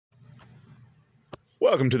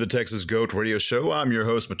Welcome to the Texas Goat Radio Show. I'm your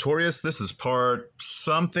host, Matorius. This is part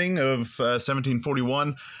something of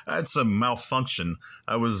 1741. I had some malfunction.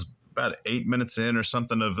 I was about 8 minutes in or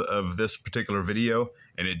something of this particular video,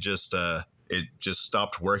 and it just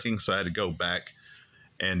stopped working, so I had to go back.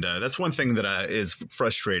 And that's one thing that is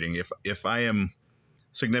frustrating. If I am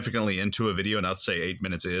significantly into a video, and I'd say 8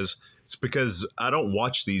 minutes it's because I don't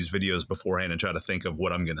watch these videos beforehand and try to think of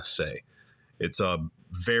what I'm going to say. It's a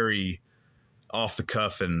very off the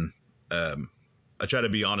cuff, and I try to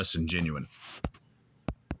be honest and genuine.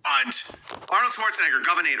 Arnold Schwarzenegger,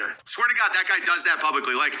 Governor. Swear to God, that guy does that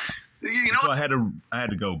publicly. Like, you know. So I had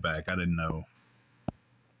to go back. I didn't know.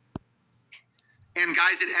 And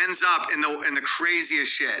guys, it ends up in the craziest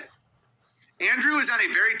shit. Andrew is on a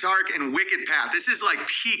very dark and wicked path. This is like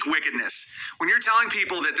peak wickedness. When you're telling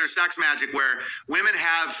people that there's sex magic, where women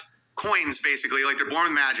have coins, basically, like they're born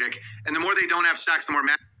with magic, and the more they don't have sex, the more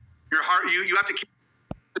magic. Your heart, you have to keep.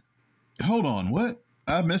 Hold on, what?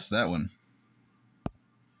 I missed that one.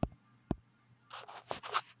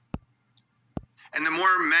 And the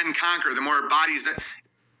more men conquer, the more bodies that.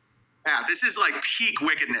 Yeah, this is like peak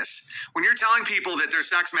wickedness. When you're telling people that there's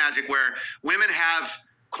sex magic, where women have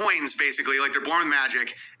coins, basically, like they're born with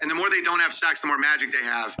magic, and the more they don't have sex, the more magic they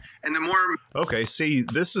have, and the more. Okay, see,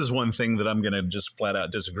 this is one thing that I'm gonna just flat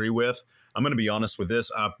out disagree with. I'm gonna be honest with this.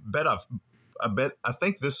 I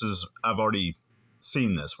think this is, I've already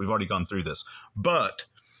seen this. We've already gone through this. But,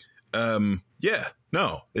 yeah,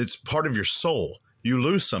 no, it's part of your soul. You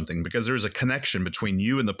lose something because there's a connection between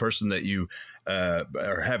you and the person that you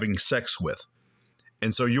are having sex with.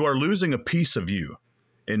 And so you are losing a piece of you,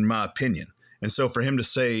 in my opinion. And so for him to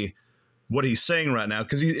say what he's saying right now,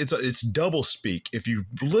 because it's double speak. If you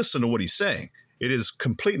listen to what he's saying, it is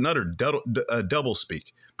complete and utter double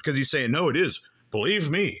speak. Because he's saying, no, it is.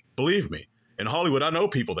 Believe me. In Hollywood, I know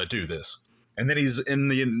people that do this. And then he's in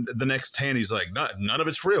the next hand, he's like, none of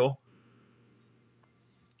it's real.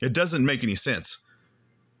 It doesn't make any sense.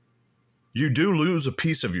 You do lose a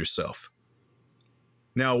piece of yourself.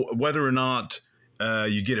 Now, whether or not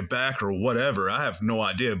you get it back or whatever, I have no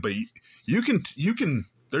idea. But you can.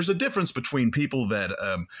 There's a difference between people that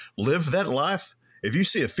live that life. If you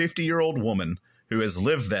see a 50-year-old woman who has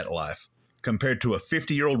lived that life compared to a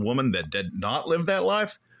 50-year-old woman that did not live that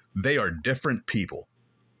life, they are different people.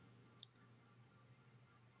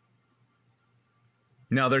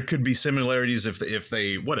 Now, there could be similarities if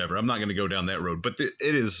they, whatever. I'm not going to go down that road. But it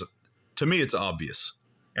is, to me, it's obvious.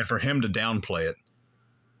 And for him to downplay it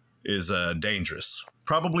is dangerous.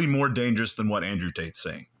 Probably more dangerous than what Andrew Tate's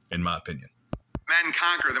saying, in my opinion. Men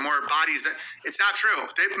conquer, the more bodies that. It's not true.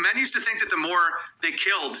 Men used to think that the more they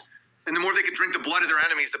killed and the more they could drink the blood of their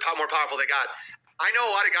enemies, the more powerful they got. I know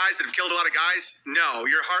a lot of guys that have killed a lot of guys. No,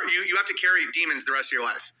 your heart, you have to carry demons the rest of your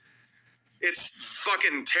life. It's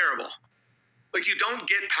fucking terrible. Like, you don't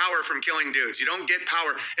get power from killing dudes. You don't get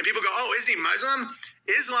power. And people go, oh, isn't he Muslim?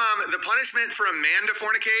 Islam, the punishment for a man to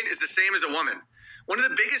fornicate is the same as a woman. One of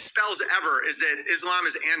the biggest spells ever is that Islam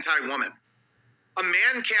is anti-woman. A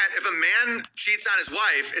man can't, if a man cheats on his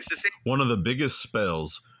wife, it's the same. One of the biggest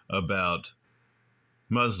spells about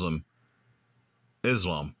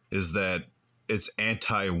Islam is that it's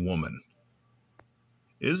anti-woman.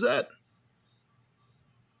 Is that?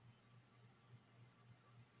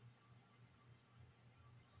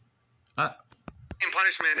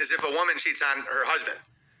 Punishment is if a woman cheats on her husband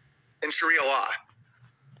in Sharia law.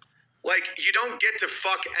 Like, you don't get to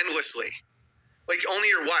fuck endlessly. Like, only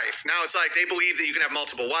your wife. Now it's like they believe that you can have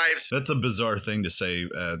multiple wives. That's a bizarre thing to say.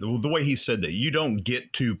 The way he said that, you don't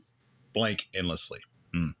get to blank endlessly.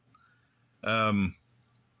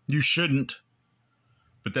 You shouldn't.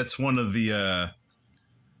 But that's one of the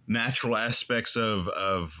natural aspects of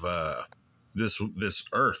this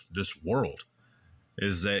earth, this world,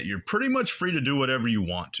 is that you're pretty much free to do whatever you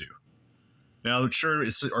want to. Now, sure,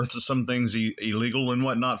 are some things illegal and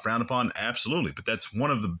whatnot, frowned upon? Absolutely, but that's one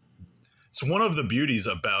of the beauties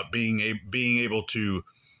about being able to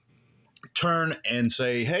turn and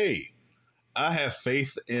say, "Hey, I have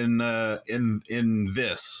faith in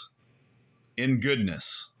this, in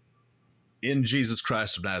goodness, in Jesus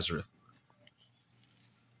Christ of Nazareth."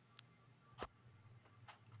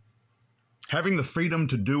 Having the freedom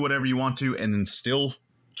to do whatever you want to and then still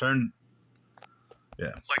turn,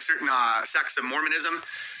 yeah. Like certain sects of Mormonism,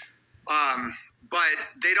 but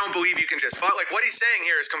they don't believe you can just fuck. Like, what he's saying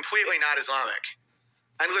here is completely not Islamic.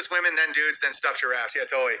 Endless women, then dudes, then stuff your ass. Yeah,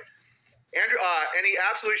 totally. Andrew, and he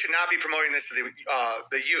absolutely should not be promoting this to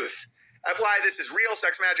the youth. FYI, this is real.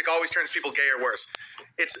 Sex magic always turns people gay or worse.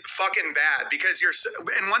 It's fucking bad because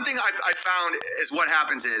and one thing I've found is what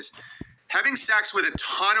happens is having sex with a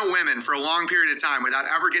ton of women for a long period of time without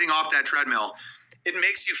ever getting off that treadmill, it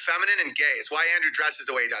makes you feminine and gay. It's why Andrew dresses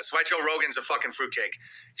the way he does. It's why Joe Rogan's a fucking fruitcake.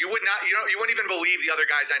 You wouldn't even believe the other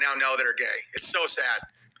guys I now know that are gay. It's so sad.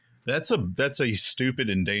 That's a stupid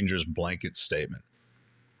and dangerous blanket statement,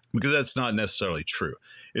 because that's not necessarily true.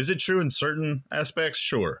 Is it true in certain aspects?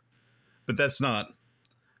 Sure, but that's not.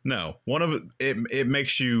 No, one of it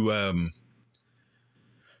makes you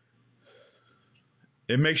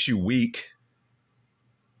it makes you weak.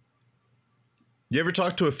 You ever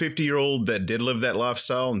talk to a 50-year-old that did live that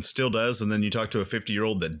lifestyle and still does, and then you talk to a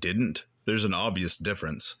 50-year-old that didn't? There's an obvious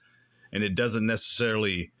difference, and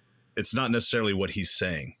it's not necessarily what he's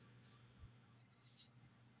saying.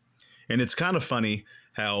 And it's kind of funny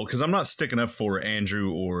how, because I'm not sticking up for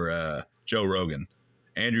Andrew or Joe Rogan.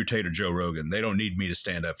 Andrew Tate or Joe Rogan, they don't need me to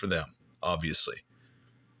stand up for them, obviously.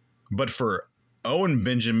 But for Owen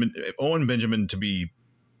Benjamin to be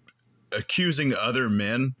accusing other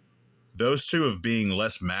men, those two, of being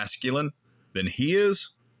less masculine than he is.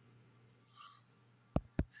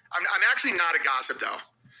 I'm actually not a gossip, though.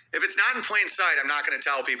 If it's not in plain sight, I'm not going to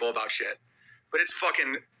tell people about shit. But it's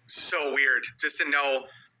fucking so weird just to know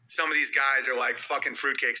some of these guys are like fucking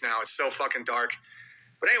fruitcakes now. It's so fucking dark.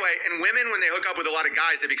 But anyway, and women, when they hook up with a lot of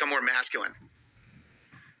guys, they become more masculine.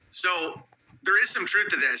 So there is some truth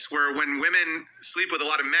to this, where when women sleep with a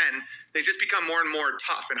lot of men, they just become more and more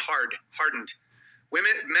tough and hardened.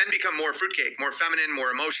 Men become more fruitcake, more feminine,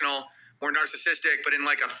 more emotional, more narcissistic, but in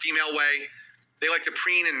like a female way. They like to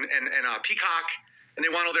preen and peacock, and they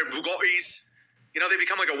want all their Bugattis. They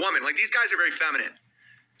become like a woman. Like, these guys are very feminine.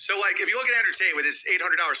 So, like, if you look at Andrew Tate with his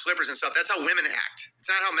 $800 slippers and stuff, that's how women act. It's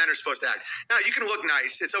not how men are supposed to act. Now, you can look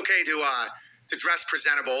nice. It's okay to dress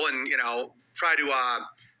presentable and, try to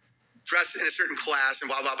dress in a certain class and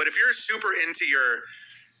blah, blah. But if you're super into your,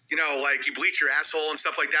 like, you bleach your asshole and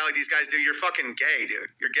stuff like that, like these guys do, you're fucking gay, dude.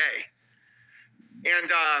 You're gay. And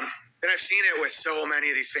I've seen it with so many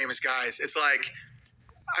of these famous guys. It's like,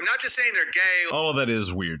 I'm not just saying they're gay. All of that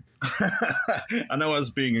is weird. I know I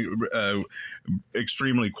was being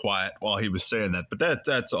extremely quiet while he was saying that, but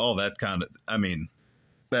that's all that kind of,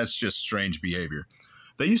 that's just strange behavior.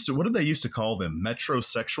 What did they used to call them?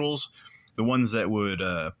 Metrosexuals? The ones that would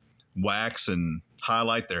wax and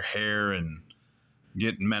highlight their hair and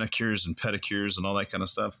get manicures and pedicures and all that kind of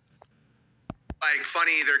stuff. Like,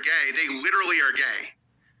 funny, they're gay. They literally are gay.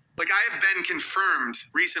 Like, I have been confirmed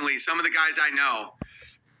recently, some of the guys I know.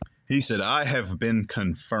 He said, I have been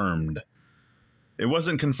confirmed. It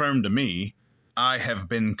wasn't confirmed to me. I have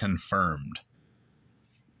been confirmed.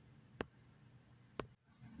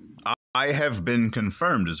 I have been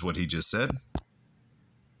confirmed is what he just said.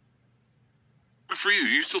 Good for you.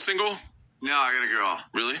 You still single? No, I got a girl.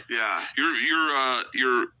 Really? Yeah.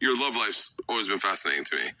 Your love life's always been fascinating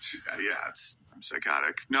to me. Yeah, I'm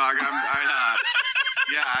psychotic. No, I'm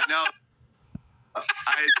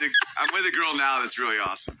with a girl now that's really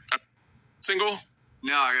awesome. Single?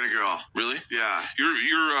 No, I got a girl. Really? Yeah.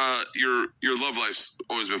 Your love life's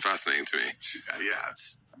always been fascinating to me. Yeah,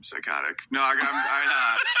 I'm psychotic. No, I'm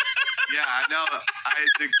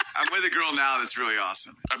with a girl now that's really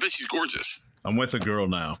awesome. I bet she's gorgeous. I'm with a girl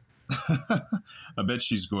now. I bet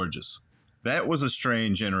she's gorgeous. That was a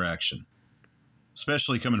strange interaction,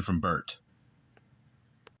 especially coming from Bert.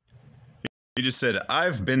 He just said,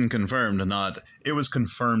 I've been confirmed, not, it was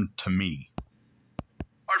confirmed to me.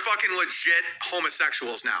 Are fucking legit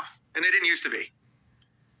homosexuals now. And they didn't used to be.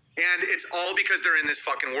 And it's all because they're in this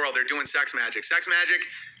fucking world. They're doing sex magic. Sex magic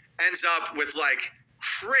ends up with, like,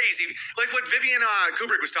 crazy, like what Vivian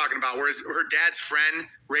Kubrick was talking about, where her dad's friend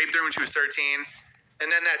raped her when she was 13.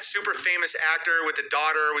 And then that super famous actor with the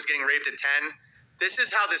daughter was getting raped at 10. This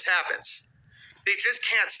is how this happens. They just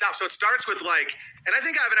can't stop. So it starts with, like, and I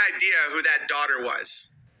think I have an idea who that daughter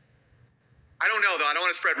was. I don't know, though. I don't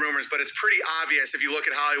want to spread rumors, but it's pretty obvious if you look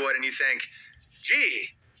at Hollywood and you think,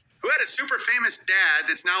 gee, who had a super famous dad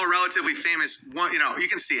that's now a relatively famous one? You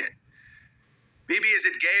can see it. Maybe is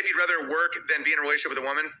it gay if you'd rather work than be in a relationship with a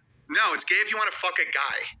woman? No, it's gay if you want to fuck a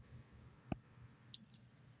guy.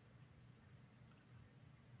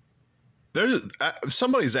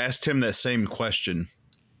 Somebody's asked him that same question,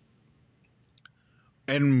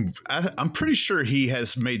 and I'm pretty sure he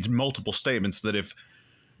has made multiple statements that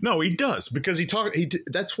he does, because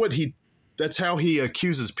that's how he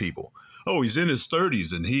accuses people. Oh, he's in his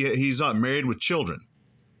 30s and he's not married with children.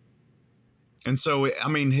 And so,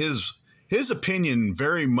 his opinion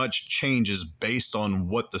very much changes based on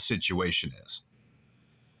what the situation is.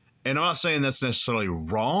 And I'm not saying that's necessarily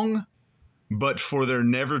wrong, but for there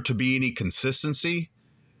never to be any consistency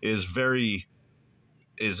is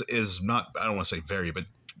not, I don't want to say very, but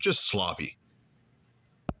just sloppy.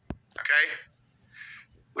 Okay.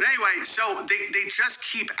 But anyway, so they just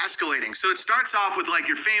keep escalating. So it starts off with like,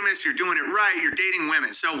 you're famous, you're doing it right, you're dating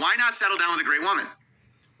women. So why not settle down with a great woman?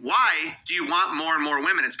 Why do you want more and more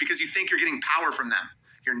women? It's because you think you're getting power from them.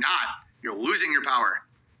 You're not. You're losing your power.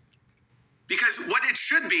 Because what it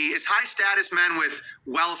should be is high status men with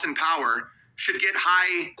wealth and power should get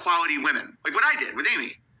high quality women. Like what I did with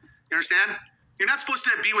Amy. You understand? You're not supposed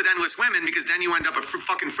to be with endless women because then you end up a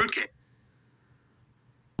fucking fruitcake.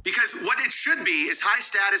 Because what it should be is high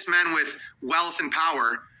status men with wealth and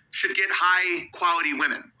power should get high quality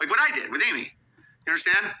women. Like what I did with Amy. You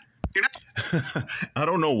understand? You're not. I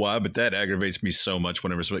don't know why, but that aggravates me so much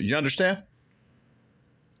whenever you understand?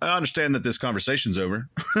 I understand that this conversation's over.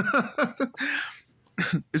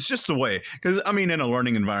 It's just the way. Because, I mean, in a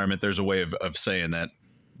learning environment, there's a way of saying that.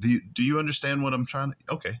 Do you understand what I'm trying to...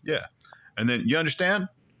 Okay, yeah. And then, you understand?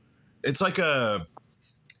 It's like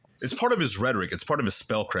it's part of his rhetoric. It's part of his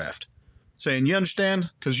spellcraft. Saying, you understand?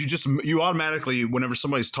 Because you automatically, whenever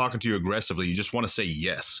somebody's talking to you aggressively, you just want to say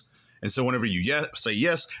yes. And so whenever you say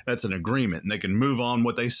yes, that's an agreement. And they can move on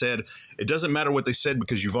what they said. It doesn't matter what they said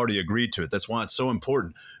because you've already agreed to it. That's why it's so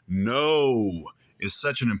important. No is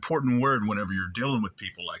such an important word whenever you're dealing with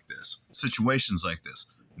people like this. Situations like this.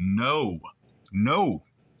 No.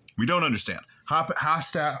 We don't understand.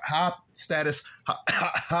 High status,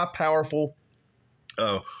 high powerful,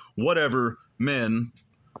 whatever men.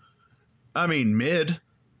 I mean,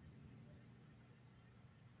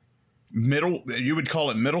 middle, you would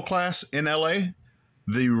call it middle class in LA,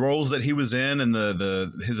 the roles that he was in and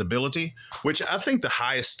his ability, which I think the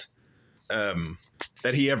highest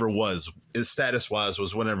that he ever was, his status wise,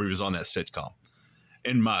 was whenever he was on that sitcom,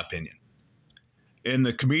 in my opinion. In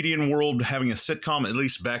the comedian world, having a sitcom, at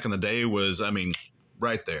least back in the day, was, I mean,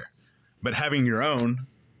 right there. But having your own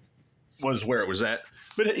was where it was at.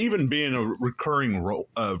 But even being a recurring role,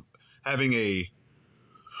 having a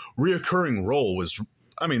reoccurring role was,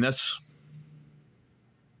 I mean, that's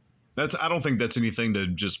I don't think that's anything to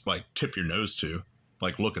just like tip your nose to,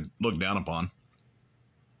 like look down upon.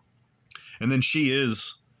 And then she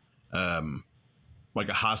is like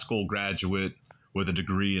a high school graduate with a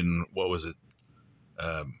degree in, what was it?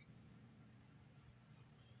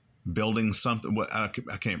 Building something. What I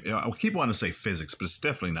can't. I keep wanting to say physics, but it's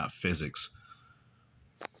definitely not physics.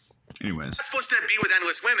 Anyways, not supposed to be with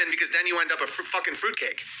endless women because then you end up a fucking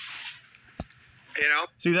fruitcake. You know?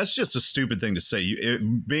 See, that's just a stupid thing to say.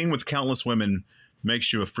 Being with countless women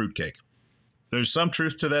makes you a fruitcake. There's some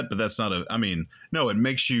truth to that, but that's not I mean, no, it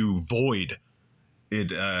makes you void.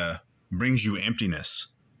 It brings you emptiness.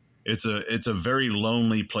 It's a very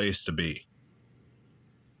lonely place to be.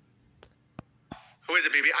 Who is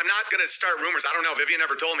it, BB? I'm not going to start rumors. I don't know. Vivian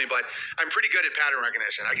never told me, but I'm pretty good at pattern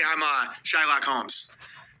recognition. I'm Shylock Holmes.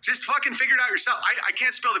 Just fucking figure it out yourself. I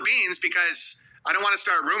can't spill the beans because I don't want to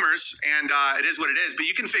start rumors, and it is what it is, but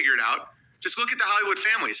you can figure it out. Just look at the Hollywood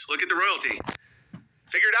families. Look at the royalty.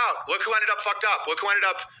 Figure it out. Look who ended up fucked up. Look who ended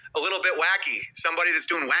up a little bit wacky. Somebody that's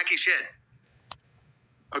doing wacky shit.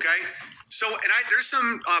 Okay? So, there's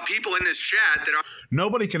some people in this chat that are...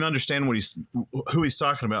 Nobody can understand who he's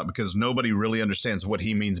talking about because nobody really understands what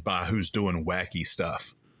he means by who's doing wacky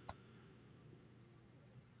stuff.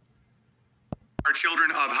 Are children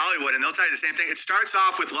of Hollywood, and they'll tell you the same thing. It starts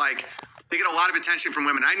off with like, they get a lot of attention from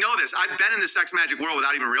women. I know this. I've been in the sex magic world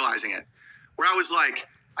without even realizing it. Where I was like,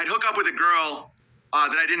 I'd hook up with a girl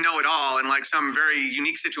that I didn't know at all in like some very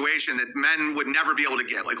unique situation that men would never be able to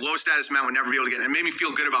get. Like low status men would never be able to get. And it made me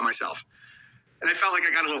feel good about myself. And I felt like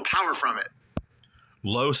I got a little power from it.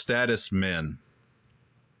 Low status men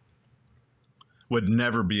would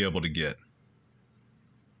never be able to get.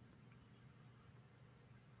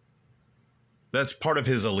 That's part of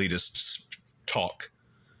his elitist talk.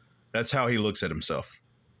 That's how he looks at himself.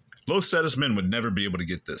 Low status men would never be able to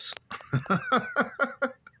get this.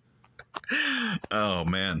 Oh,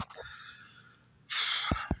 man.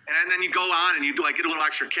 And then you go on and you like get a little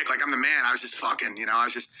extra kick. Like, I'm the man. I was just fucking,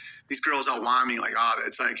 these girls all want me. Like, oh,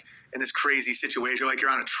 it's like in this crazy situation, like you're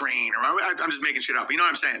on a train, or I'm just making shit up. You know what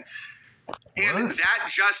I'm saying? And that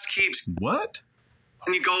just keeps... What?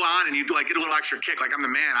 And you go on and you like get a little extra kick. Like, I'm the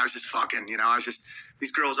man. I was just fucking,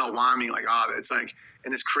 these girls all want me. Like, oh, it's like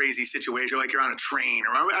in this crazy situation, like you're on a train,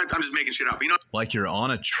 or I'm just making shit up. Like you're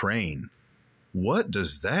on a train. What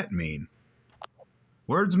does that mean?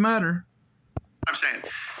 Words matter. I'm saying.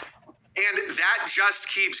 And that just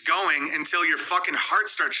keeps going until your fucking heart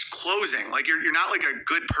starts closing. Like you're not like a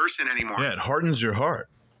good person anymore. Yeah, it hardens your heart.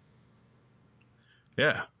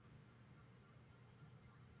 Yeah.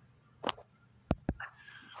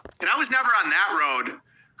 And I was never on that road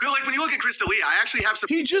Like when you look at Chris D'Elia, I actually have some.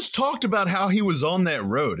 He just talked about how he was on that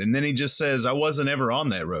road, and then he just says, I wasn't ever on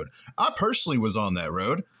that road. I personally was on that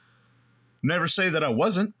road. Never say that I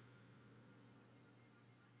wasn't.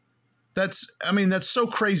 That's so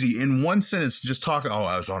crazy. In one sentence, just talk, oh,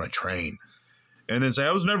 I was on a train. And then say,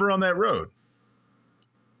 I was never on that road.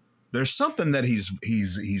 There's something that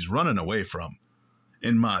he's running away from,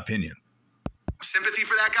 in my opinion. Sympathy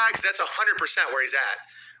for that guy, because that's 100% where he's at.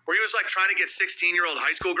 Where he was like trying to get 16-year-old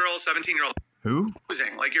high school girls, 17-year-old. Who?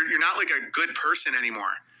 Like you're not like a good person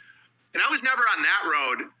anymore. And I was never on that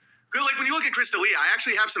road. Like when you look at Chris D'Elia, I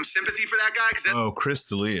actually have some sympathy for that guy. Oh, Chris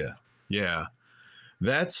D'Elia. Yeah.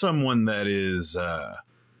 That's someone that is,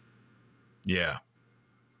 yeah.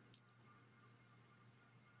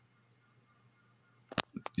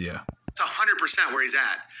 Yeah. It's 100% where he's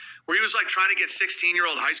at. Where he was like trying to get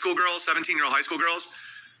 16-year-old high school girls, 17-year-old high school girls,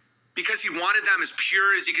 because he wanted them as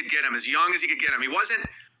pure as he could get them, as young as he could get them. He wasn't.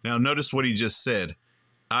 Now, notice what he just said.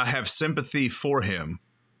 I have sympathy for him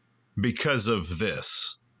because of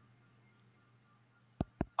this.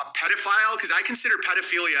 A pedophile? Because I consider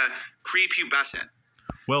pedophilia prepubescent.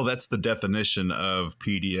 Well, that's the definition of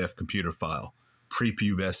PDF computer file.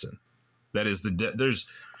 Prepubescent. That is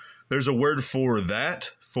there's a word for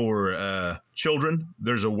that for children.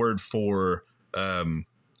 There's a word for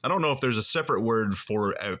I don't know if there's a separate word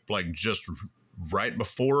for like just right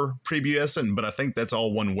before prepubescent, but I think that's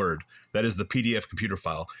all one word. That is the PDF computer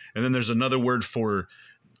file. And then there's another word for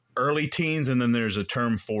early teens, and then there's a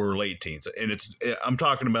term for late teens. And I'm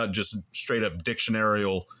talking about just straight up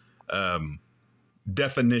dictionarial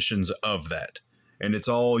definitions of that. And it's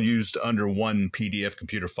all used under one PDF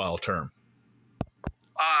computer file term.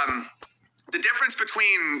 The difference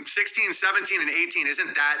between 16, 17, and 18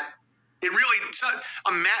 isn't that. It really,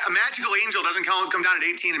 a magical angel doesn't come down at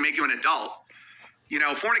 18 and make you an adult. You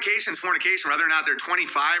know, fornication's fornication, whether or not they're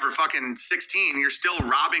 25 or fucking 16, you're still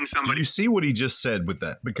robbing somebody. Do you see what he just said with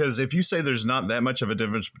that? Because if you say there's not that much of a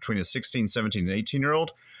difference between a 16, 17, and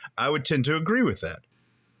 18-year-old, I would tend to agree with that.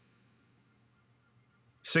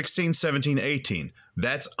 16, 17, 18.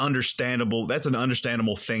 That's understandable. That's an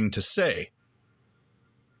understandable thing to say.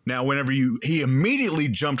 Now, he immediately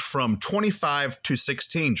jumped from 25 to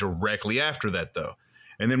 16 directly after that, though.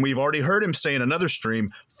 And then we've already heard him say in another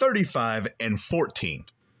stream, 35 and 14.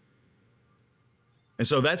 And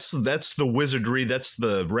so that's the wizardry, that's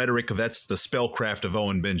the rhetoric, that's the spellcraft of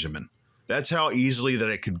Owen Benjamin. That's how easily that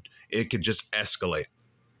it could just escalate.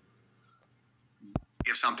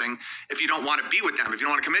 Give something if you don't want to be with them, if you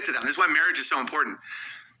don't want to commit to them. This is why marriage is so important.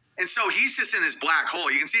 And so he's just in this black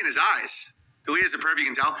hole. You can see in his eyes. D'Elia's a perv, you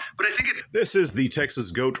can tell. But I think This is the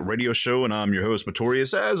Texas Goat Radio Show, and I'm your host,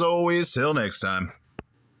 Pretorius. As always, till next time.